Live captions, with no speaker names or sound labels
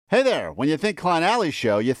Hey there, when you think Klein Alley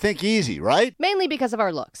Show, you think easy, right? Mainly because of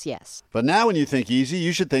our looks, yes. But now when you think easy,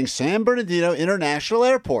 you should think San Bernardino International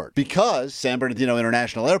Airport. Because San Bernardino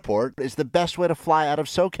International Airport is the best way to fly out of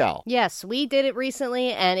SoCal. Yes, we did it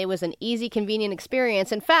recently, and it was an easy, convenient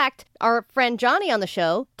experience. In fact, our friend Johnny on the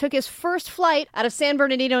show took his first flight out of San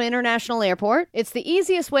Bernardino International Airport. It's the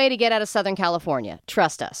easiest way to get out of Southern California.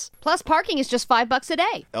 Trust us. Plus, parking is just $5 a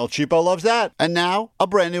day. El Cheapo loves that. And now, a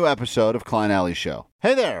brand new episode of Klein Alley Show.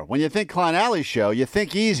 Hey there, when you think Klein Alley Show, you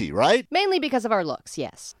think easy, right? Mainly because of our looks,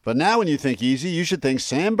 yes. But now when you think easy, you should think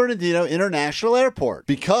San Bernardino International Airport.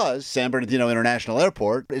 Because San Bernardino International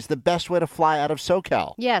Airport is the best way to fly out of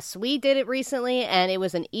SoCal. Yes, we did it recently, and it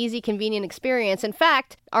was an easy, convenient experience. In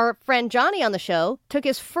fact, our friend Johnny on the show took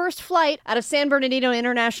his first flight out of San Bernardino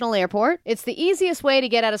International Airport. It's the easiest way to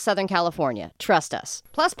get out of Southern California. Trust us.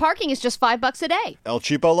 Plus, parking is just $5 a day. El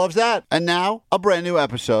Cheapo loves that. And now, a brand new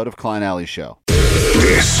episode of Klein Alley Show.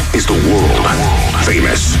 This is the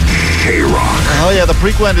world-famous K-Rock. Oh, yeah, the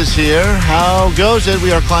Prequend is here. How goes it?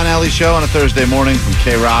 We are Klein Alley Show on a Thursday morning from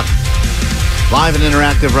K-Rock. Live and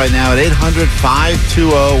interactive right now at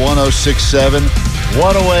 800-520-1067.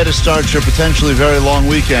 What a way to start your potentially very long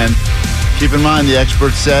weekend. Keep in mind, the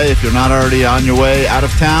experts say, if you're not already on your way out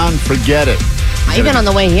of town, forget it. Even on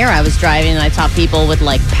the way here, I was driving, and I saw people with,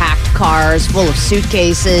 packed cars full of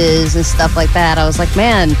suitcases and stuff like that. I was like,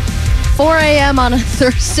 man, 4 a.m. on a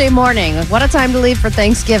Thursday morning. What a time to leave for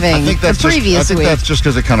Thanksgiving. I think that's just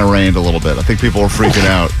because it kind of rained a little bit. I think people were freaking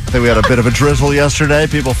out. I think we had a bit of a drizzle yesterday.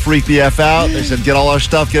 People freaked the F out. They said, get all our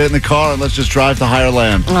stuff, get it in the car, and let's just drive to higher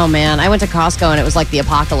land. Oh, man. I went to Costco, and it was like the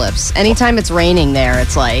apocalypse. Anytime it's raining there,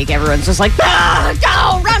 it's like everyone's just like,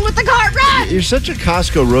 go, run with the cart, run! You're such a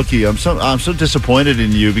Costco rookie. I'm so disappointed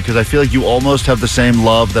in you because I feel like you almost have the same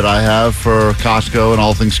love that I have for Costco and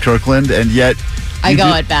all things Kirkland, and yet I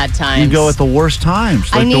go at bad times. You go at the worst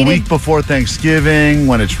times. Like the week before Thanksgiving,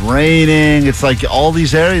 when it's raining. It's like all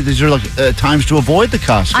these areas, these are times to avoid the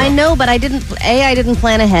Costco. I know, but I didn't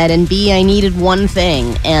plan ahead, and B, I needed one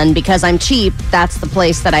thing. And because I'm cheap, that's the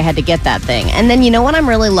place that I had to get that thing. And then you know what I'm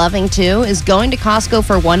really loving, too, is going to Costco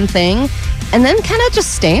for one thing and then kind of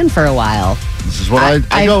just staying for a while. This is what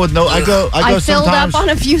I go with. I filled up on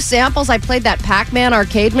a few samples. I played that Pac-Man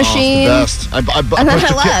arcade machine. Oh, it's the best. And then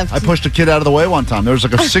I left. I pushed a kid out of the way one time. There was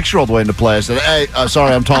like a 6-year-old waiting to play. I said, hey,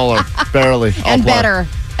 sorry, I'm taller. Barely. And better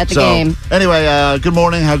at the game. Anyway, good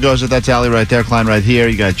morning. How goes it? That's Allie right there. Klein right here.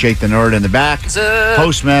 You got Jake the Nerd in the back.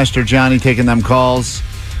 Postmaster Johnny taking them calls.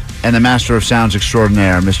 And the master of sounds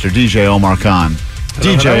extraordinaire, Mr. DJ Omar Khan.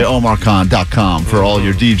 DJOmarKhan.com for all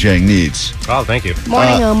your DJing needs. Oh, thank you.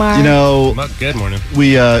 Morning, Omar. Good morning.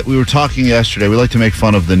 We were talking yesterday. We like to make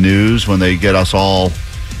fun of the news when they get us all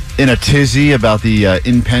in a tizzy about the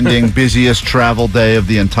impending busiest travel day of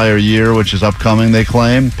the entire year, which is upcoming, they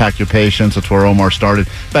claim. Pack your patience. That's where Omar started.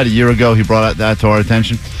 About a year ago, he brought that to our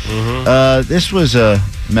attention. Mm-hmm. This was a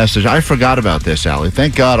message. I forgot about this, Allie.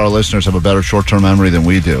 Thank God our listeners have a better short-term memory than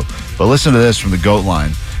we do. But listen to this from the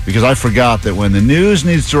GOATline. Because I forgot that when the news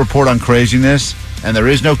needs to report on craziness, and there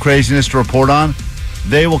is no craziness to report on,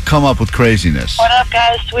 they will come up with craziness. What up,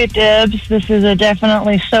 guys? Sweet Dibs. This is a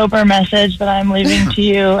definitely sober message that I'm leaving to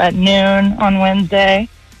you at noon on Wednesday.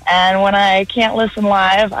 And when I can't listen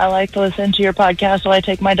live, I like to listen to your podcast while I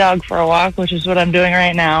take my dog for a walk, which is what I'm doing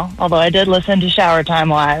right now. Although I did listen to Shower Time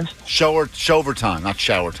live. Shower time, not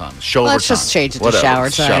shower time. Shower Let's time. just change it to shower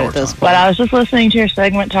time at this point. But I was just listening to your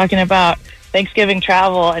segment talking about Thanksgiving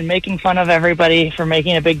travel and making fun of everybody for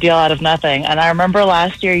making a big deal out of nothing. And I remember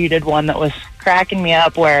last year you did one that was cracking me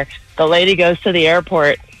up where the lady goes to the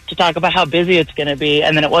airport to talk about how busy it's going to be,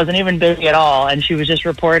 and then it wasn't even busy at all. And she was just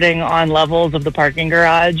reporting on levels of the parking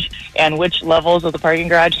garage and which levels of the parking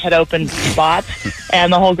garage had open spots,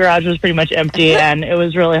 and the whole garage was pretty much empty, and it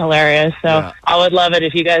was really hilarious. So yeah. I would love it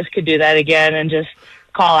if you guys could do that again and just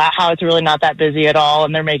call out how it's really not that busy at all,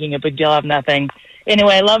 and they're making a big deal out of nothing.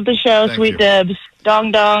 Anyway, love the show. Thank Sweet you. Dibs.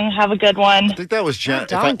 Dong dong. Have a good one. I think that was if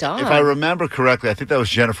dong. I remember correctly, I think that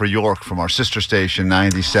was Jennifer York from our sister station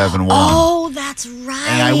 97.1. Oh, that's right.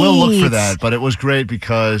 And I will look for that, but it was great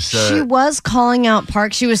because she was calling out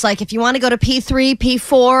parks. She was like, if you want to go to P3,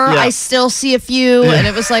 P4, yeah. I still see a few. Yeah. And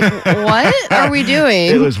it was like, what are we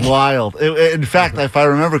doing? It was wild. In fact, if I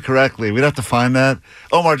remember correctly, we'd have to find that.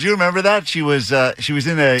 Omar, do you remember that? She was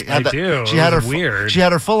in a... I do. She had her weird. She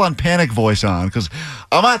had her full-on panic voice on because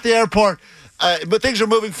I'm at the airport. But things are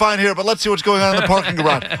moving fine here, but let's see what's going on in the parking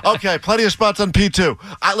garage. Okay, plenty of spots on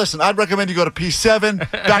P2. Listen, I'd recommend you go to P7,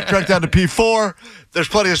 backtrack down to P4. There's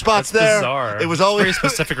plenty of spots there. Bizarre. It was always very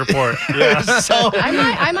specific report. Yeah.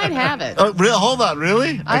 I might have it. Hold on,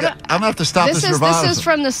 really? I'm going to have to stop this Nirvana. This is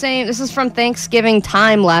from the same. This is from Thanksgiving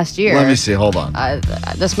time last year. Let me see. Hold on.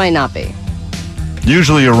 This might not be.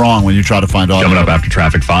 Usually you're wrong when you try to find audio. Coming up after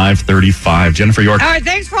traffic, 5:35. Jennifer York. All right,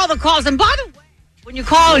 thanks for all the calls. And by the way, when you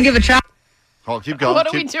call and give a traffic keep going. What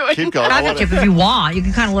are we doing? Keep going. tip, if you want, you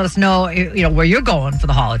can kind of let us know, where you're going for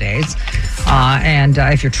the holidays, and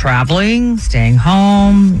if you're traveling, staying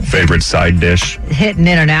home, Favorite side dish? hitting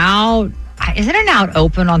In and Out. Is In and Out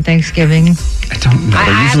open on Thanksgiving? I don't know.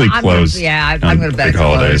 They're usually closed. I'm going to bet big it's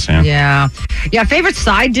holidays. closed. Yeah. Yeah. Favorite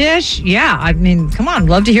side dish? Yeah. I mean, come on.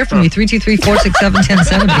 Love to hear from you.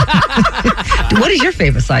 323-467-1070. What is your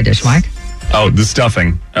favorite side dish, Mike? Oh, the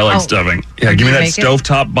stuffing. I like stuffing. Yeah, give me that make it?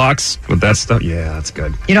 stovetop box with that stuff. Yeah, that's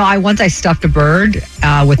good. I stuffed a bird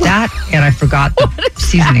with that, and I forgot the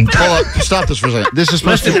seasoning. Hold on. Stop this for a second. This is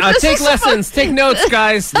supposed Listen, to... take lessons. Take notes,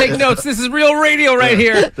 guys. Take notes. This is real radio right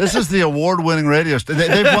here. This is the award-winning radio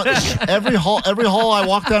station. They've won every hall I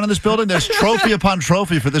walk down in this building. There's trophy upon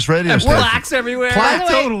trophy for this radio station. Plaques everywhere.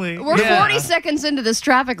 Totally. We're 40 seconds into this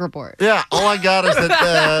traffic report. Yeah, all I got is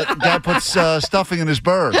that guy puts stuffing in his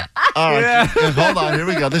bird. All right, hold on. Here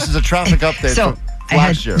we go. This is a traffic update from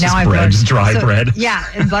last year. Now bread, dry bread. Yeah,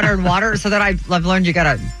 and butter and water. So that I've learned you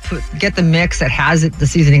got to get the mix that has the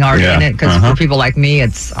seasoning already in it. Because for people like me,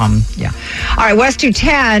 it's All right, West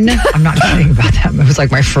 210. I'm not kidding about that. It was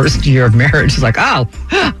like my first year of marriage. It's like,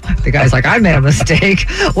 the guy's like, I made a mistake.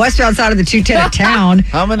 Westbound side of the 210 at town.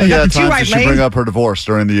 How many times did she bring up her divorce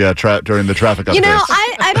during the traffic updates?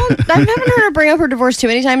 I've never heard her bring up her divorce too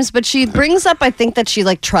many times, but she brings up, I think, that she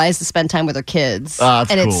tries to spend time with her kids.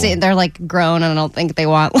 That's and cool. they're grown, and I don't think they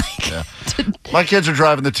want My kids are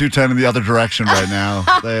driving the 210 in the other direction right now.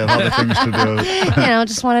 They have other things to do.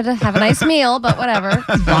 Just wanted to have a nice meal, but whatever.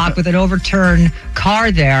 Block with an overturned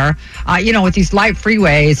car there. With these light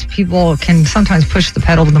freeways, people can sometimes push the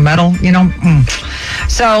pedal to the metal,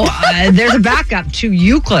 So there's a backup to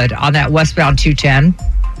Euclid on that westbound 210.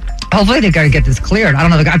 Hopefully they're going to get this cleared. I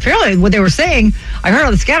don't know. Apparently what they were saying, I heard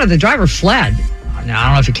on the scanner, the driver fled. Now, I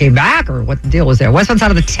don't know if he came back or what the deal was there. Westbound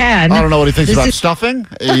side of the 10. I don't know what he thinks about stuffing.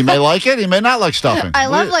 He may like it. He may not like stuffing. I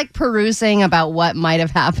love perusing about what might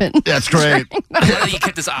have happened. That's great. I know you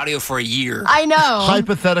kept this audio for a year. I know.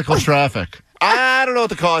 Hypothetical traffic. I don't know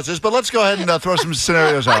what the cause is, but let's go ahead and throw some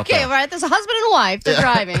scenarios out there. Okay, right. There's a husband and wife. They're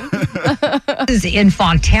driving. This is in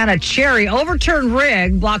Fontana. Cherry, overturned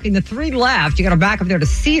rig, blocking the 3 left. You got to back up there to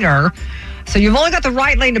Cedar. So you've only got the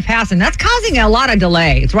right lane to pass, and that's causing a lot of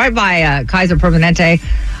delay. It's right by Kaiser Permanente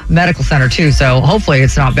Medical Center, too. So hopefully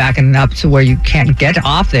it's not backing up to where you can't get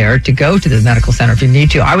off there to go to the medical center if you need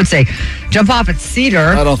to. I would say jump off at Cedar.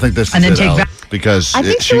 I don't think this and is then it, take Alex, I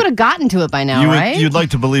think she would have gotten to it by now, right? You'd like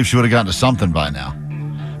to believe she would have gotten to something by now.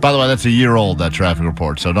 By the way, that's a year old, that traffic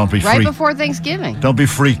report, so don't be right before Thanksgiving. Don't be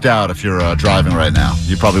freaked out if you're driving right now.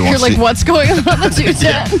 You probably won't see. What's going on the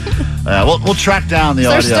 210? We'll track down the Is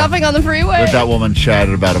audio. there stuffing on the freeway? That woman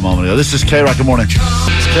chatted about a moment ago. This is K-Rock. Good morning.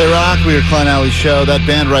 It's K-Rock. We are Klein Alley Show. That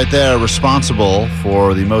band right there responsible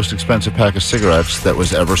for the most expensive pack of cigarettes that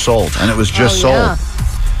was ever sold, and it was just sold.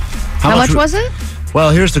 How much was it? Well,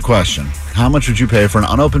 here's the question. How much would you pay for an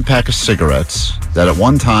unopened pack of cigarettes that at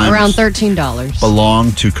one time around $13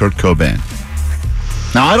 belonged to Kurt Cobain?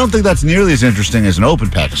 Now, I don't think that's nearly as interesting as an open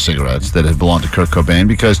pack of cigarettes that had belonged to Kurt Cobain,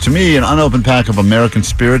 because to me, an unopened pack of American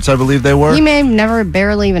Spirits, I believe they were. He may have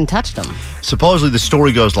barely even touched them. Supposedly, the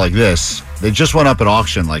story goes like this. They just went up at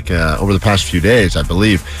auction over the past few days, I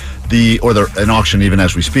believe. An auction even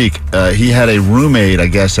as we speak. He had a roommate, I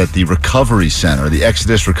guess, at the recovery center, the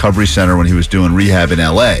Exodus Recovery Center, when he was doing rehab in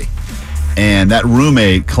L.A. And that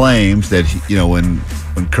roommate claims that, when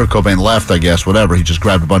Kurt Cobain left, I guess, whatever, he just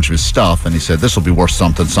grabbed a bunch of his stuff and he said, this will be worth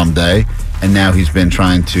something someday. And now he's been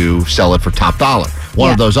trying to sell it for top dollar.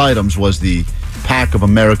 One of those items was the pack of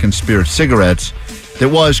American Spirit cigarettes that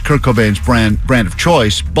was Kurt Cobain's brand of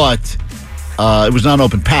choice, but it was not an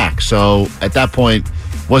open pack. So at that point,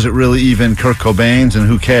 was it really even Kurt Cobain's, and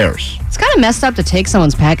who cares? It's kind of messed up to take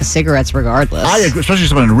someone's pack of cigarettes regardless. I agree, especially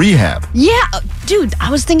someone in rehab. Yeah, dude, I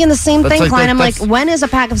was thinking the same thing, Klein. I'm like, when is a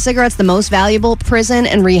pack of cigarettes the most valuable? Prison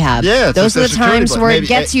and rehab. Yeah. Those are the times where it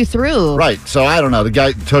gets you through. Right. So I don't know. The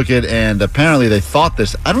guy took it, and apparently they thought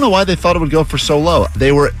this. I don't know why they thought it would go for so low.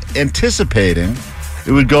 They were anticipating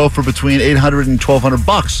it would go for between $800 and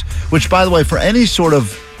 $1,200, which, by the way, for any sort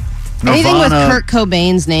of Anything with Nirvana. Kurt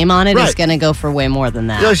Cobain's name on it is Right. going to go for way more than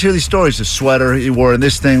that. You always hear these stories. The sweater he wore, and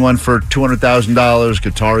this thing went for $200,000.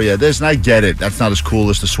 Guitar, he had this, and I get it. That's not as cool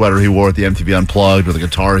as the sweater he wore at the MTV Unplugged or the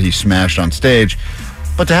guitar he smashed on stage.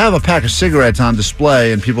 But to have a pack of cigarettes on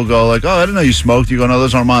display and people go like, "Oh, I didn't know you smoked." You go, "No,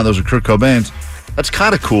 those aren't mine. Those are Kurt Cobain's." That's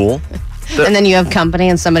kind of cool. And then you have company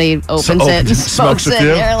and somebody opens it and smokes it.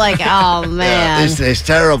 few. And you're like, oh, man. It's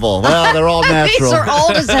terrible. Well, they're all natural. These are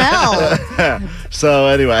old as hell. So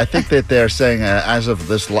anyway, I think that they're saying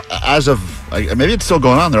maybe it's still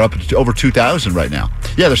going on. They're up to over 2,000 right now.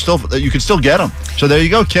 Yeah, you can still get them. So there you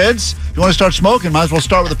go, kids. If you want to start smoking, might as well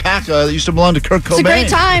start with a pack that used to belong to Kurt Cobain. It's a great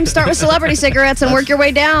time. Start with celebrity cigarettes and work your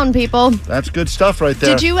way down, people. That's good stuff right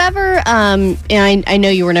there. Did you ever, I know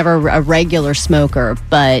you were never a regular smoker,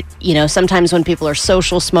 but, sometimes when people are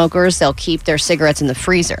social smokers, they'll keep their cigarettes in the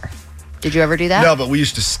freezer. Did you ever do that? No, but we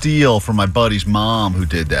used to steal from my buddy's mom who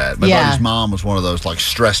did that. My buddy's mom was one of those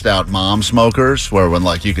stressed out mom smokers where when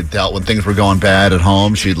you could tell when things were going bad at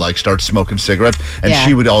home, she'd start smoking cigarettes and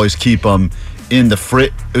she would always keep them in the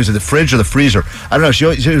fridge. Was it the fridge or the freezer? I don't know. She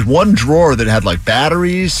was one drawer that had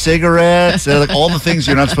batteries, cigarettes, and, all the things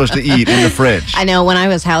you're not supposed to eat in the fridge. I know when I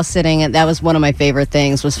was house sitting, that was one of my favorite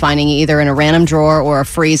things was finding either in a random drawer or a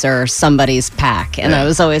freezer somebody's pack. And I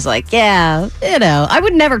was always like, I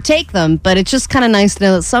would never take them, but it's just kind of nice to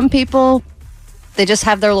know that some people, they just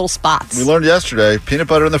have their little spots. We learned yesterday, peanut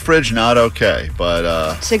butter in the fridge, not okay.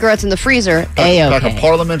 But cigarettes in the freezer, pack of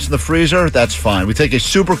Parliaments in the freezer, that's fine. We take a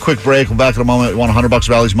super quick break. We'll back in a moment. We want $100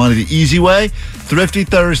 of Allie's money the easy way. Thrifty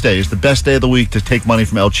Thursday is the best day of the week to take money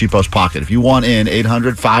from El Cheapo's pocket. If you want in,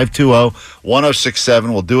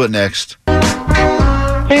 800-520-1067. We'll do it next. People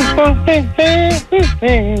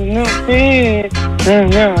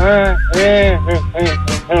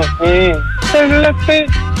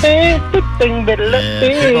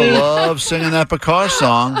love singing that Bakar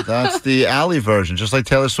song. That's the Allie version. Just like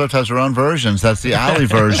Taylor Swift has her own versions. That's the Allie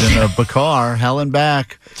version of Bakar, Hell and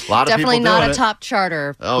Back. A lot Definitely of people not doing a top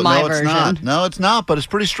charter, no, version. It's not. No, it's not, but it's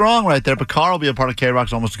pretty strong right there. Bakar will be a part of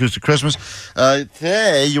K-Rock's Almost Acoustic Christmas.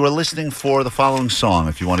 Today, you are listening for the following song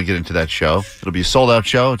if you want to get into that show. It'll be a sold-out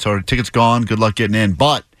show. It's already tickets gone. Good luck getting in.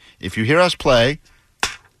 But if you hear us play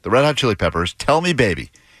the Red Hot Chili Peppers, Tell Me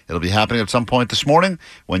Baby. It'll be happening at some point this morning.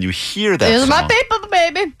 When you hear that It's song, my people,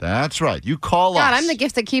 baby. That's right. You call us. God, I'm the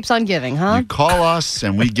gift that keeps on giving, huh? You call us,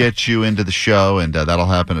 and we get you into the show, and that'll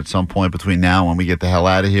happen at some point between now and when we get the hell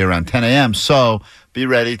out of here around 10 a.m. So be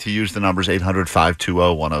ready to use the numbers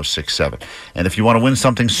 800-520-1067. And if you want to win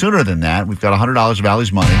something sooner than that, we've got $100 of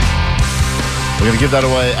Allie's money. We're going to give that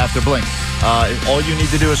away after Blink. All you need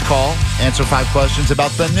to do is call, answer 5 questions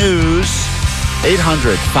about the news.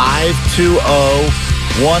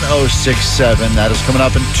 800-520-1067. That is coming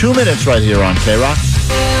up in 2 minutes right here on K-Rock.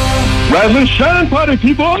 Rise and shine, party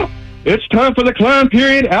people. It's time for the clown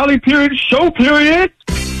period, alley period, show period.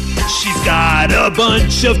 She's got a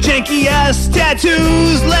bunch of janky-ass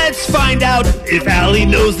tattoos. Let's find out if Allie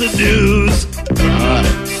knows the news. All right.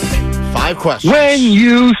 5 questions. When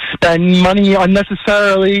you spend money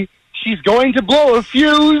unnecessarily, she's going to blow a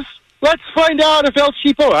fuse. Let's find out if El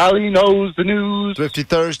Cheapo Alley knows the news. Thrifty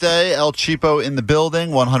Thursday, El Cheapo in the building.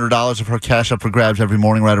 $100 of her cash up for grabs every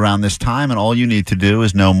morning right around this time. And all you need to do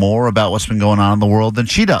is know more about what's been going on in the world than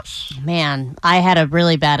she does. Man, I had a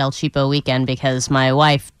really bad El Cheapo weekend because my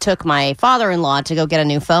wife took my father-in-law to go get a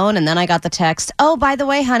new phone. And then I got the text, oh, by the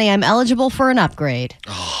way, honey, I'm eligible for an upgrade.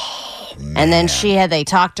 And then they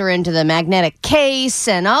talked her into the magnetic case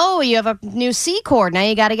and, oh, you have a new C cord. Now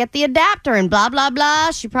you got to get the adapter and blah, blah,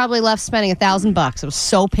 blah. She probably left spending $1,000. I was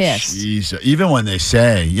so pissed. Jeez. Even when they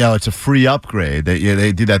say, it's a free upgrade,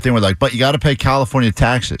 they do that thing where but you got to pay California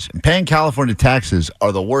taxes. And paying California taxes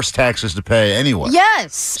are the worst taxes to pay anyway.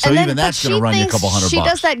 Yes. So even that's going to run you a couple $100. She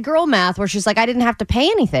does that girl math where she's like, I didn't have to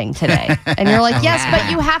pay anything today. And you're like, yes,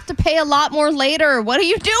 but you have to pay a lot more later. What are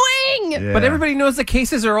you doing? Yeah. But everybody knows the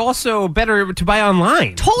cases are also better to buy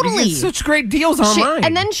online. Totally. You get such great deals online.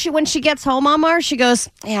 And then when she gets home, Amar, she goes,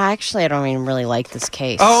 yeah, actually, I don't even really like this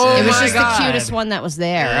case. Oh, it was my just God. the cutest one that was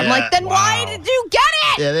there. Yeah. I'm like, then why did you get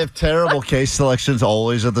it? Yeah, they have terrible case selections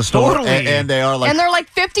always at the store. Totally. And they are and they're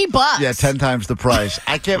like $50. Yeah, 10 times the price.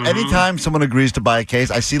 I can't. Anytime someone agrees to buy a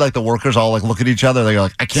case, I see the workers all look at each other. They're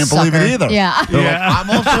like, I can't believe it either. Yeah. They're like, I'm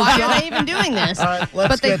also Why are they even doing this? All right,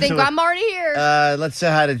 but they get think to it. I'm already here. Let's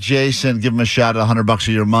say hi to Jason. Give him a shot at $100 of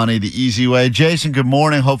your money the easy way. Jason, good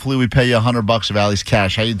morning. Hopefully we pay you $100 of Allie's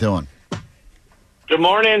cash. How you doing? Good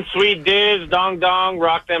morning, sweet divs, dong dong,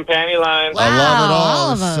 rock them panty lines. I love it all.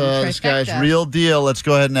 all of them. This guy's Trifecta. real deal. Let's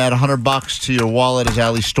go ahead and add $100 to your wallet as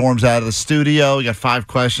Allie storms out of the studio. We got 5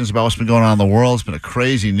 questions about what's been going on in the world. It's been a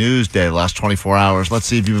crazy news day the last 24 hours. Let's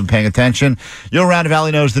see if you've been paying attention. Your round of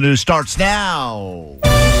Allie Knows the News starts now.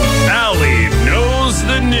 Allie knows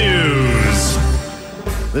the news.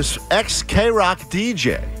 This ex-K-Rock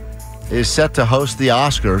DJ is set to host the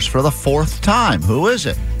Oscars for the 4th time. Who is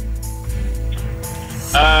it?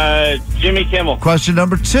 Jimmy Kimmel. Question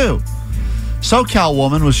number 2. SoCal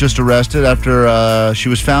woman was just arrested after she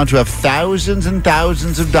was found to have thousands and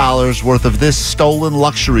thousands of dollars worth of this stolen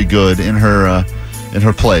luxury good in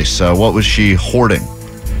her place. What was she hoarding?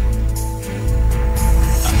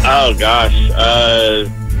 Oh, gosh.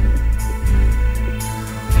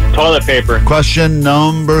 Toilet paper. Question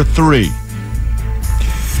number 3.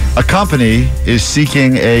 A company is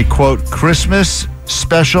seeking a, quote, Christmas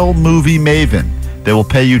special movie maven. They will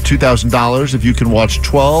pay you $2,000 if you can watch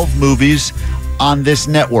 12 movies on this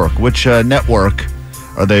network. Which network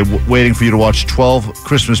are they waiting for you to watch 12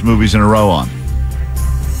 Christmas movies in a row on?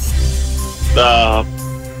 The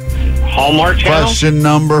Hallmark Channel. Question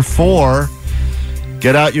number 4.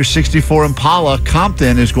 Get out your 64 Impala.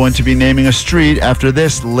 Compton is going to be naming a street after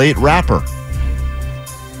this late rapper.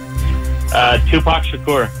 Tupac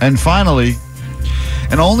Shakur. And finally,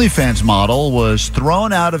 an OnlyFans model was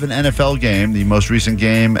thrown out of an NFL game, the most recent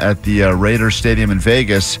game at the Raiders Stadium in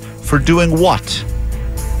Vegas, for doing what?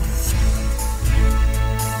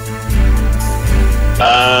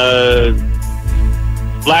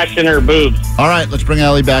 Flashing her boobs. All right, let's bring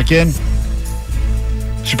Allie back in.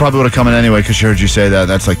 She probably would have come in anyway because she heard you say that.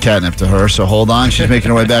 That's like catnip to her. So hold on. She's making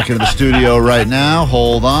her way back into the studio right now.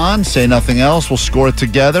 Hold on. Say nothing else. We'll score it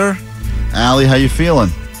together. Allie, how you feeling?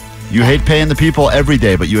 You hate paying the people every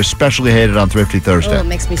day, but you especially hate it on Thrifty Thursday. Oh, it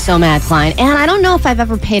makes me so mad, Klein. And I don't know if I've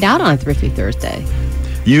ever paid out on Thrifty Thursday.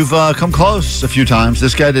 You've come close a few times.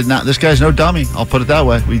 This guy did not. This guy's no dummy. I'll put it that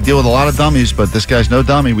way. We deal with a lot of dummies, but this guy's no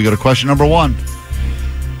dummy. We go to question number 1.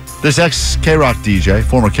 This ex-K-Rock DJ,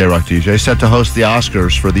 former K-Rock DJ, set to host the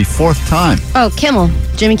Oscars for the 4th time. Oh, Kimmel.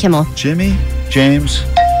 Jimmy Kimmel. Jimmy James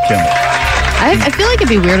Kimmel. I feel like it'd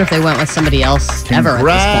be weird if they went with somebody else ever at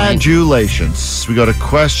this point. Congratulations. We go to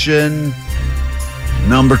question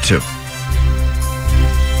number 2.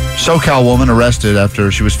 SoCal woman arrested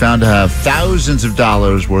after she was found to have thousands of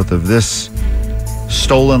dollars worth of this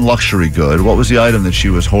stolen luxury good. What was the item that she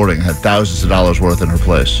was hoarding? Had thousands of dollars worth in her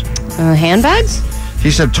place. Handbags?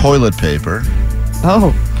 He said toilet paper.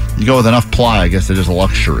 Oh. You go with enough ply, I guess it is a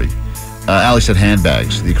luxury. Allie said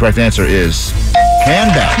handbags. The correct answer is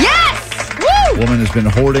handbags. Yes! Woo! Woman has been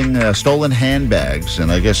hoarding stolen handbags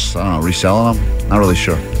and I guess, I don't know, reselling them? Not really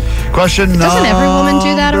sure. Question Doesn't every woman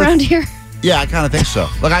do that around here? Yeah, I kind of think so.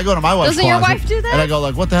 Like, I go to my wife's Doesn't your closet, wife do that? and I go,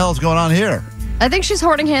 like, what the hell is going on here? I think she's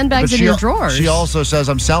hoarding handbags But in your drawers. She also says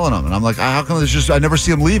I'm selling them. And I'm like, how come there's just, I never see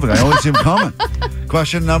them leaving. I only see them coming.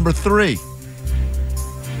 Question number 3.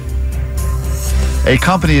 A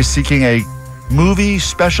company is seeking a Christmas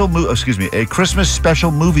special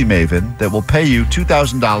movie maven that will pay you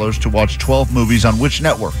 $2,000 to watch 12 movies on which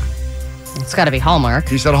network? It's got to be Hallmark.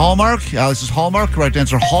 He said Hallmark. Allie says Hallmark. Correct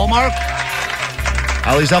answer, Hallmark.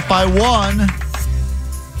 Allie's up by 1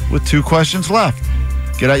 with 2 questions left.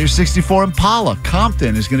 Get out your 64 Impala.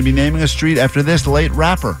 Compton is going to be naming a street after this late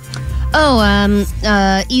rapper. Oh,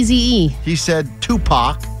 Eazy-E. He said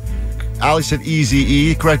Tupac. Allie said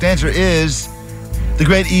Eazy-E. Correct answer is the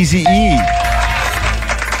great Eazy-E.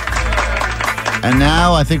 And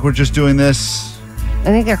now I think we're just doing this. I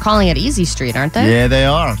think they're calling it Easy Street, aren't they? Yeah, they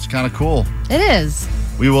are. It's kind of cool. It is.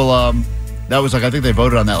 We will, that was like, I think they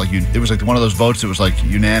voted on that. Like, it was like one of those votes that was like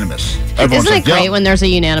unanimous. Everyone's Isn't like, it great yep. when there's a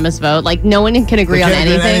unanimous vote? Like, no one can agree on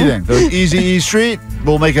anything. The Eazy-E Street,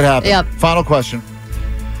 we'll make it happen. Yep. Final question.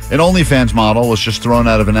 An OnlyFans model was just thrown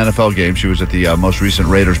out of an NFL game. She was at the most recent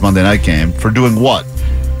Raiders Monday night game. For doing what?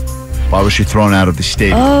 Why was she thrown out of the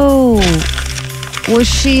stadium? Oh. Was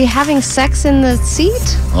she having sex in the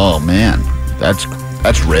seat? Oh, man. That's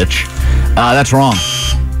rich. That's wrong.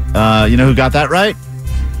 You know who got that right?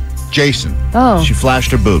 Jason. Oh. She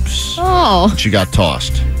flashed her boobs. Oh. And she got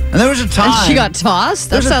tossed. And there was a time. And she got tossed?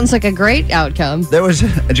 That sounds like a great outcome. And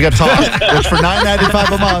she got tossed, which for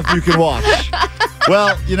 $9.95 a month you can watch.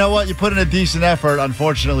 Well, you know what? You put in a decent effort.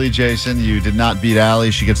 Unfortunately, Jason, you did not beat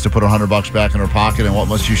Allie. She gets to put her $100 back in her pocket. And what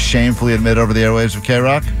must you shamefully admit over the airwaves of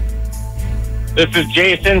K-Rock? This is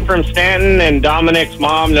Jason from Stanton, and Dominic's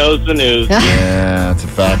mom knows the news. Yeah, that's a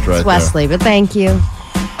fact right It's Wesley, but thank you.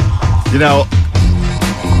 there. You know,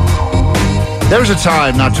 There was a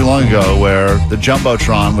time not too long ago where the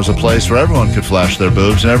Jumbotron was a place where everyone could flash their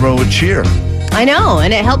boobs and everyone would cheer. I know,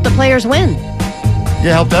 and it helped the players win.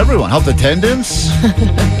 Yeah, helped everyone. Helped attendance.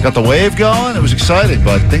 Got the wave going. It was exciting,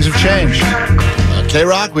 but things have changed.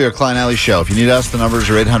 K-Rock, we are Klein Alley Show. If you need us, the numbers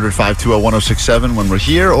are 800-520-1067 when we're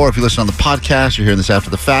here, or if you listen on the podcast, you're hearing this after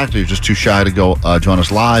the fact, or you're just too shy to go join us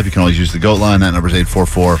live, you can always use the GOAT line. That number is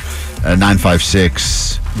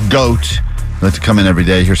 844-956-GOAT. I'd like to come in every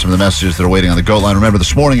day, hear some of the messages that are waiting on the GOAT line. Remember,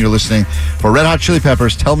 this morning you're listening for Red Hot Chili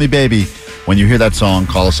Peppers, Tell Me Baby. When you hear that song,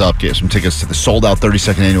 call us up, get some tickets to the sold-out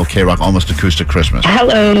 32nd annual K-Rock Almost Acoustic Christmas.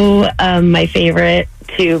 Hello, my favorite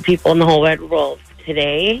two people in the whole wide world.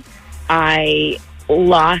 Today, I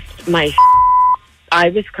lost my I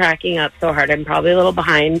was cracking up so hard. I'm probably a little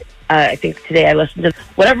behind. I think today I listened to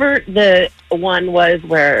whatever the one was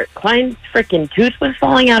where Klein's freaking tooth was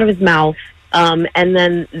falling out of his mouth. And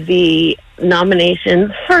then the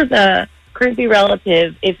nominations for the creepy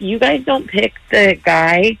relative. If you guys don't pick the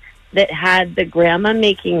guy that had the grandma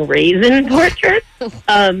making raisin portraits,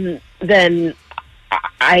 then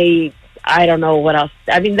I don't know what else.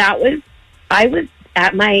 I mean, I was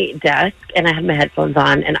at my desk and I had my headphones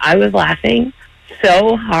on and I was laughing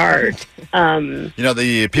so hard.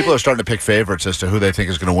 The people are starting to pick favorites as to who they think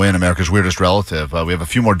is going to win America's Weirdest Relative. We have a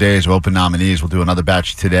few more days of open nominees. We'll do another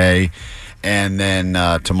batch today and then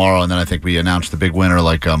tomorrow, and then I think we announce the big winner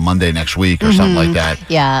like Monday next week or something like that.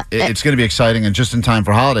 Yeah. It's going to be exciting, and just in time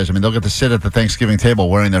for holidays. I mean, they'll get to sit at the Thanksgiving table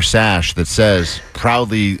wearing their sash that says,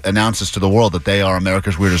 proudly announces to the world that they are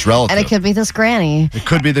America's Weirdest Relative. And it could be this granny. It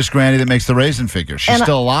could be this granny that makes the raisin figure. She's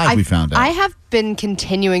still alive, we found out. I have been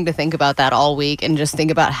continuing to think about that all week and just think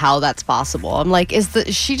about how that's possible. I'm like, is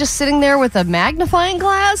she just sitting there with a magnifying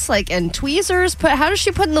glass, and tweezers? How does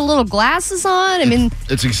she put the little glasses on? I mean,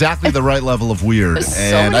 it's exactly the right level of weird. There's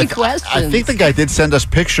so many questions. I think the guy did send us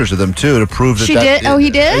pictures of them too to prove that. She did? Oh, he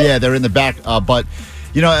did? Yeah, they're in the back. But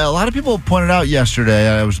a lot of people pointed out yesterday.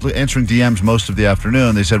 I was answering DMs most of the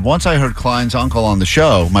afternoon. They said once I heard Klein's uncle on the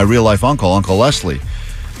show, my real life uncle, Uncle Leslie.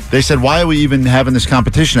 They said, why are we even having this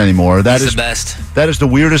competition anymore? He's the best. That is the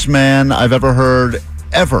weirdest man I've ever heard,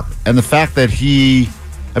 ever. And the fact that he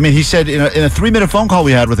said in a 3-minute phone call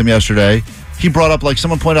we had with him yesterday, he brought up,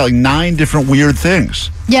 someone pointed out, 9 different weird things.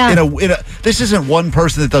 Yeah. This isn't one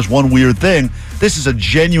person that does one weird thing. This is a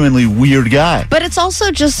genuinely weird guy. But it's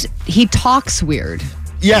also just, he talks weird.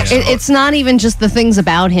 Yes. It's not even just the things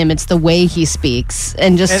about him, it's the way he speaks.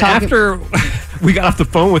 And after we got off the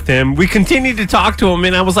phone with him, we continued to talk to him,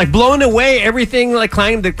 and I was blown away. Everything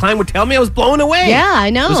Klein would tell me, I was blown away. Yeah,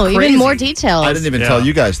 I know. Even more details. I didn't even tell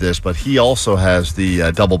you guys this, but he also has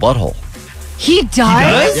the double butthole. He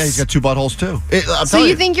does? Yeah, he's got 2 buttholes too. So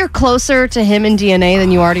you think you're closer to him in DNA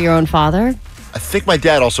than you are to your own father? I think my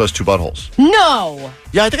dad also has 2 buttholes. No.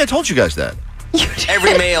 Yeah, I think I told you guys that.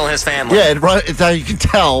 Every male in his family. Yeah, it's how you can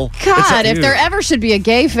tell. God, if there ever should be a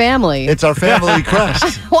gay family. It's our family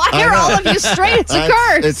crest. Why are all of you straight? It's a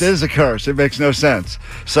curse. It is a curse. It makes no sense.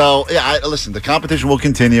 So, listen, the competition will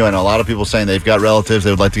continue. I know a lot of people saying they've got relatives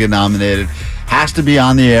they would like to get nominated. Has to be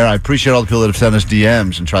on the air. I appreciate all the people that have sent us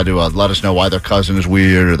DMs and tried to let us know why their cousin is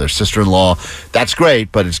weird or their sister-in-law. That's great,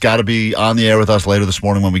 but it's got to be on the air with us later this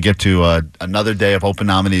morning when we get to another day of open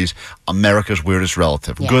nominees, America's Weirdest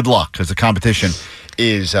Relative. Yeah. Good luck, because the competition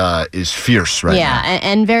is fierce right now. Yeah,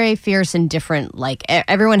 and very fierce and different.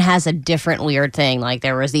 Everyone has a different weird thing.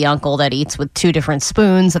 There was the uncle that eats with 2 different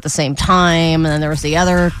spoons at the same time, and then there was the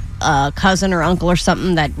other cousin or uncle or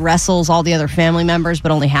something that wrestles all the other family members,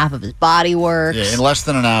 but only half of his body works. Yeah, in less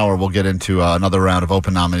than an hour, we'll get into another round of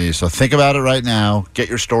open nominees. So think about it right now. Get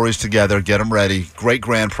your stories together. Get them ready. Great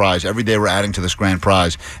grand prize. Every day we're adding to this grand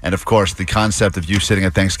prize. And, of course, the concept of you sitting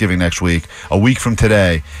at Thanksgiving next week, a week from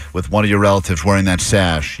today, with one of your relatives wearing that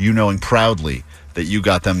sash, you knowing proudly that you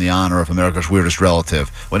got them the honor of America's Weirdest Relative.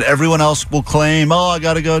 When everyone else will claim, I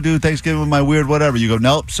got to go do Thanksgiving with my weird whatever, you go,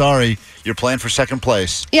 nope, sorry, you're playing for second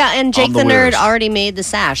place. Yeah, and Jake the Nerd already made the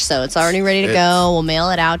sash, so it's already ready to go. We'll mail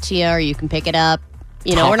it out to you, or you can pick it up.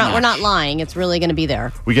 We're not lying. It's really going to be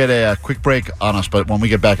there. We get a quick break on us, but when we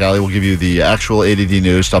get back, Allie, we'll give you the actual ADD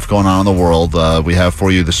news, stuff going on in the world. We have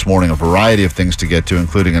for you this morning a variety of things to get to,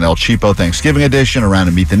 including an El Cheapo Thanksgiving edition, around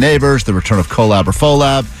to Meet the Neighbors, the return of Collab or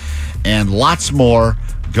Folab, and lots more.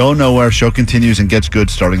 Go nowhere. Show continues and gets good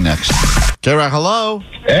starting next. K-Rock, hello.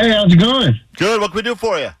 Hey, how's it going? Good. What can we do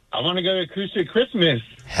for you? I want to go to Acoustic Christmas.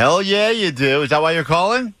 Hell yeah, you do. Is that why you're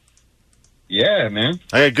calling? Yeah, man.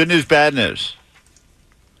 Okay, good news, bad news.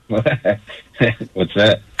 What's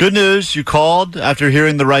that? Good news, you called after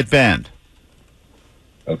hearing the right band.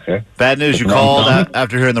 Okay. Bad news, you called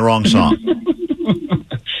after hearing the wrong song.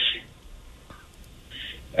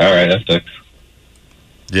 All right, that sucks.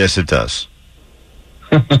 Yes, it does.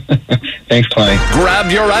 Thanks, Klein.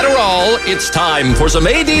 Grab your Adderall. It's time for some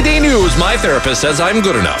ADD news. My therapist says I'm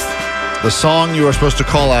good enough. The song you are supposed to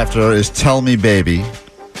call after is Tell Me Baby.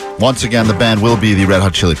 Once again, the band will be the Red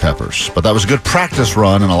Hot Chili Peppers. But that was a good practice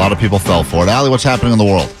run, and a lot of people fell for it. Allie, what's happening in the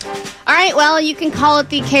world? All right, well, you can call it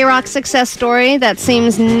the K-Rock success story that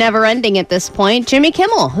seems never-ending at this point. Jimmy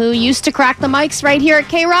Kimmel, who used to crack the mics right here at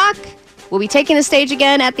K-Rock, will be taking the stage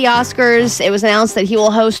again at the Oscars. It was announced that he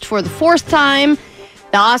will host for the 4th time.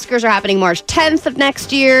 The Oscars are happening March 10th of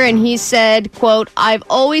next year, and he said, quote, "I've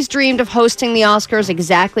always dreamed of hosting the Oscars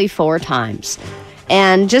exactly 4 times."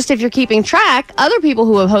 And just if you're keeping track, other people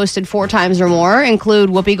who have hosted 4 times or more include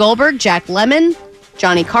Whoopi Goldberg, Jack Lemmon,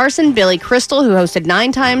 Johnny Carson, Billy Crystal, who hosted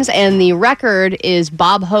 9 times, and the record is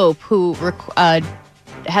Bob Hope, who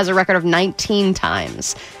has a record of 19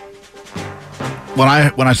 times. When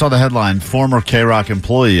I saw the headline, former K-Rock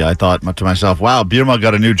employee, I thought to myself, wow, Beer Mug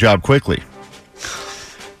got a new job quickly.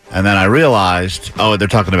 And then I realized, oh, they're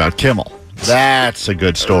talking about Kimmel. That's a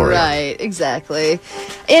good story. Right, exactly.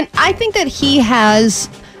 And I think that he has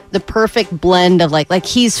the perfect blend of like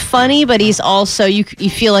he's funny, but he's also, you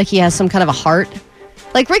feel like he has some kind of a heart.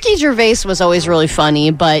 Like Ricky Gervais was always really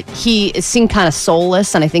funny, but he seemed kind of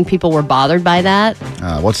soulless, and I think people were bothered by that.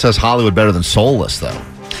 What says Hollywood better than soulless, though?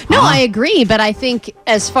 No, I agree, but I think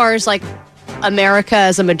as far as like America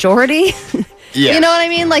as a majority... Yeah. You know what I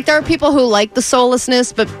mean? Like, there are people who like the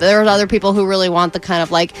soullessness, but there are other people who really want the kind of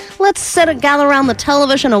like, let's gather around the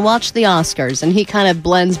television and watch the Oscars. And he kind of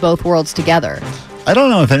blends both worlds together. I don't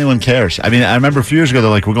know if anyone cares. I mean, I remember a few years ago, they're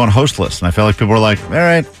like, we're going hostless. And I felt like people were like, all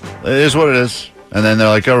right, it is what it is. And then they're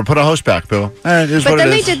like, oh, we'll put a host back, Bill. All right, it is what it is. But then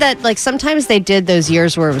they did that, like, sometimes they did those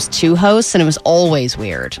years where it was 2 hosts, and it was always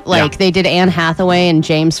weird. Like, they did Anne Hathaway and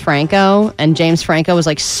James Franco, and James Franco was,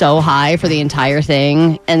 like, so high for the entire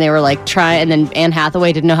thing. And they were, like, and then Anne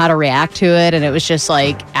Hathaway didn't know how to react to it, and it was just,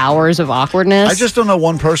 like, hours of awkwardness. I just don't know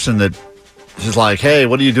one person that is like, hey,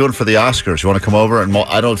 what are you doing for the Oscars? You want to come over? And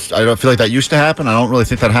I don't feel like that used to happen. I don't really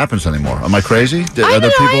think that happens anymore. Am I crazy? I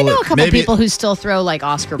know a couple people who still throw like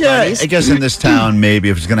Oscar parties. I guess in this town, maybe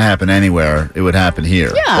if it's going to happen anywhere, it would happen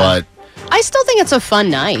here. Yeah, but I still think it's a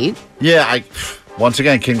fun night. Yeah, once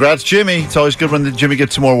again, congrats, Jimmy. It's always good when Jimmy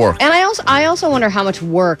gets some more work. And I also wonder how much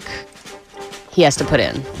work he has to put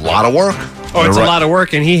in. A lot of work. Oh, it's a lot of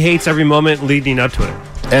work, and he hates every moment leading up to it.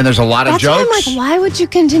 And there's a lot of jokes. Why I'm like, why would you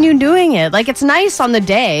continue doing it? Like, it's nice on the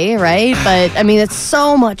day, right? But, I mean, it's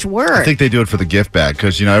so much work. I think they do it for the gift bag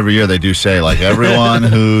because, every year they do say, like, everyone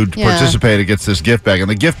who participated gets this gift bag. And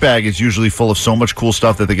the gift bag is usually full of so much cool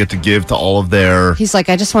stuff that they get to give to all of their... He's like,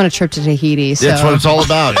 I just want a trip to Tahiti. So. That's what it's all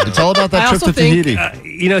about. It's all about that trip to Tahiti.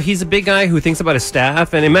 He's a big guy who thinks about his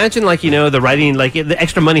staff. And imagine, like, the writing, like, the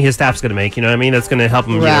extra money his staff's going to make. You know what I mean? That's going to help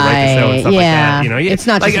him write the show and stuff like that. It's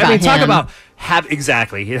not just about him. Talk about...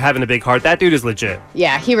 having a big heart. That dude is legit.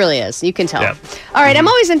 Yeah, he really is. You can tell. Yep. All right, I'm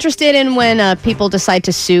always interested in when people decide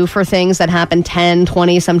to sue for things that happened 10,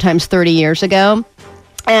 20, sometimes 30 years ago.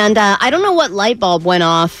 And I don't know what light bulb went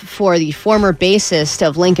off for the former bassist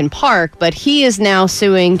of Linkin Park, but he is now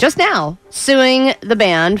suing the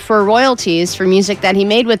band for royalties for music that he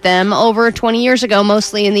made with them over 20 years ago,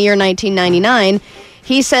 mostly in the year 1999.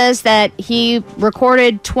 He says that he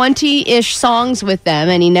recorded 20-ish songs with them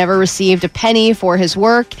and he never received a penny for his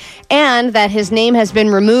work, and that his name has been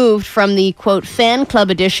removed from the, quote, fan club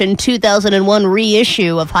edition 2001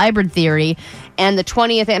 reissue of Hybrid Theory, and the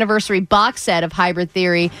 20th anniversary box set of Hybrid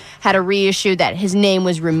Theory had a reissue that his name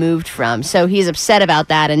was removed from. So he's upset about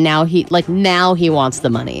that, and now he wants the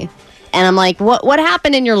money. And I'm like, what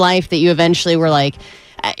happened in your life that you eventually were like,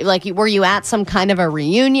 were you at some kind of a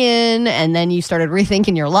reunion and then you started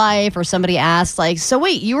rethinking your life, or somebody asked, like, so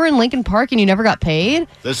wait, you were in Linkin Park and you never got paid?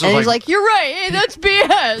 He's like, you're right. Hey, that's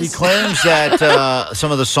BS. He claims that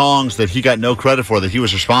some of the songs that he got no credit for that he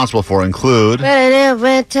was responsible for include... But it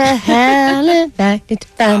went to hell and back to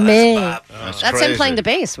find me. That's him playing the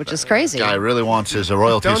bass, which is crazy. Guy really wants his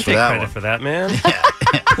royalties for that one. Don't take credit for that,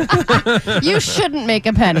 man. You shouldn't make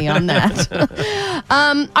a penny on that.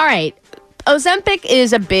 All right. Ozempic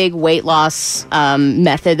is a big weight loss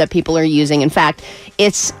method that people are using. In fact,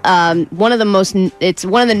 it's one of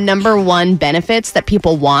the number one benefits that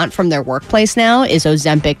people want from their workplace now is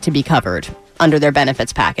Ozempic to be covered under their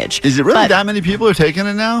benefits package. Is it really that many people are taking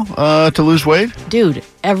it now to lose weight? Dude,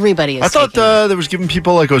 everybody is. I thought there was giving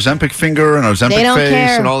people like Ozempic finger and Ozempic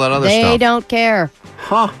face and all that other stuff. They don't care.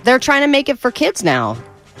 Huh. They're trying to make it for kids now.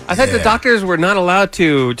 I thought the doctors were not allowed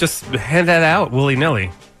to just hand that out willy-nilly.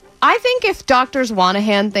 I think if doctors want to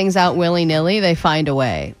hand things out willy-nilly, they find a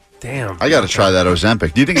way. Damn. I got to try that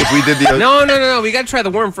Ozempic. Do you think if we did the... No. We got to try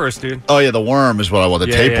the worm first, dude. Oh, yeah, the worm is what I want.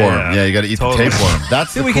 The tapeworm. Yeah, you got to eat the tapeworm.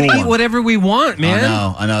 That's dude, the we cool can eat one. whatever we want, man.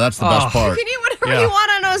 I know. That's the best part. You can eat whatever you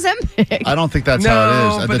want on Ozempic. I don't think that's how it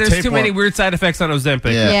is. No, but there's too many weird side effects on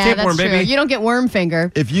Ozempic. Yeah, tapeworm, that's baby. true. You don't get worm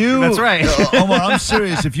finger. If you... That's right. Omar, I'm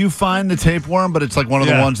serious. If you find the tapeworm, but it's like one of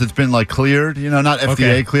the ones that's been like cleared, not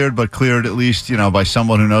FDA cleared, but cleared at least, by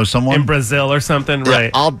someone who knows someone. In Brazil or something,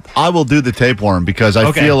 right. I will do the tapeworm because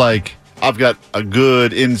I feel like I've got a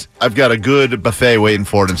good buffet waiting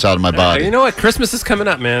for it inside of my body. You know what? Christmas is coming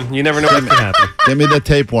up, man. You never know what's going to happen. Give me the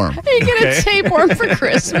tapeworm. You get a tapeworm for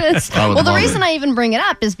Christmas. Well, the reason I even bring it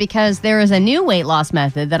up is because there is a new weight loss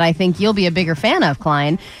method that I think you'll be a bigger fan of,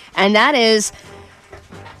 Klein, and that is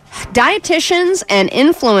dietitians and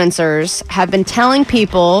influencers have been telling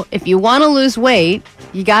people if you want to lose weight,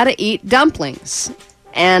 you got to eat dumplings,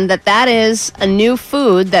 and that is a new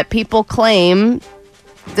food that people claim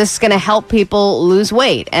this is going to help people lose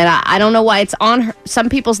weight. And I don't know why it's on some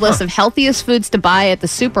people's list of healthiest foods to buy at the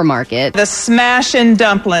supermarket. The smashing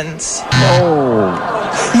dumplings. Oh.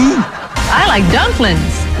 I like dumplings.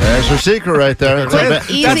 There's her secret right there. That's why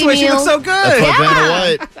she looks so good. That's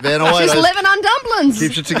why Vanna White. She's living on dumplings.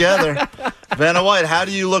 Keeps it together. Vanna White, how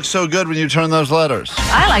do you look so good when you turn those letters?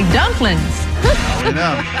 I like dumplings. You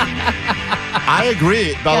know. I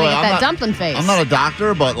agree. By the way, get that dumpling face. I'm not a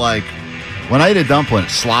doctor, but like when I eat a dumpling, it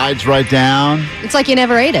slides right down. It's like you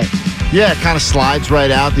never ate it. Yeah, it kind of slides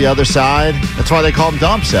right out the other side. That's why they call them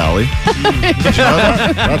dumps, Sally. Did you know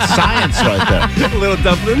that? That's science right there. Little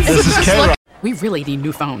dumplings. This is K-Rock. We really need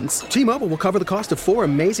new phones. T-Mobile will cover the cost of 4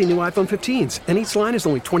 amazing new iPhone 15s, and each line is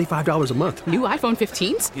only $25 a month. New iPhone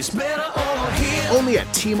 15s? It's better over here. Only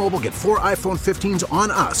at T-Mobile, get 4 iPhone 15s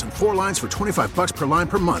on us and 4 lines for $25 per line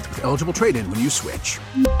per month with eligible trade-in when you switch.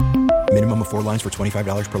 Minimum of 4 lines for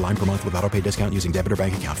 $25 per line per month with autopay discount using debit or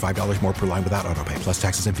bank account. $5 more per line without autopay, plus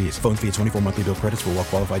taxes and fees. Phone fee at 24 monthly bill credits for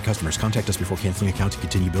well-qualified customers. Contact us before canceling account to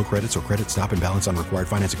continue bill credits or credit stop and balance on required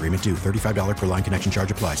finance agreement due. $35 per line connection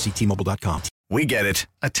charge applies. See T-Mobile.com. We get it.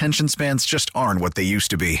 Attention spans just aren't what they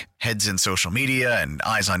used to be. Heads in social media and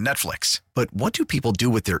eyes on Netflix. But what do people do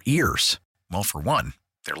with their ears? Well, for one,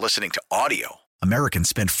 they're listening to audio. Americans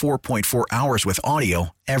spend 4.4 hours with audio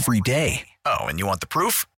every day. Oh, and you want the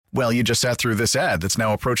proof? Well, you just sat through this ad that's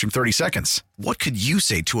now approaching 30 seconds. What could you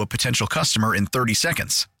say to a potential customer in 30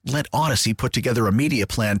 seconds? Let Odyssey put together a media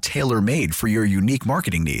plan tailor-made for your unique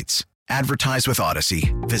marketing needs. Advertise with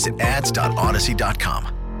Odyssey. Visit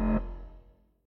ads.odyssey.com.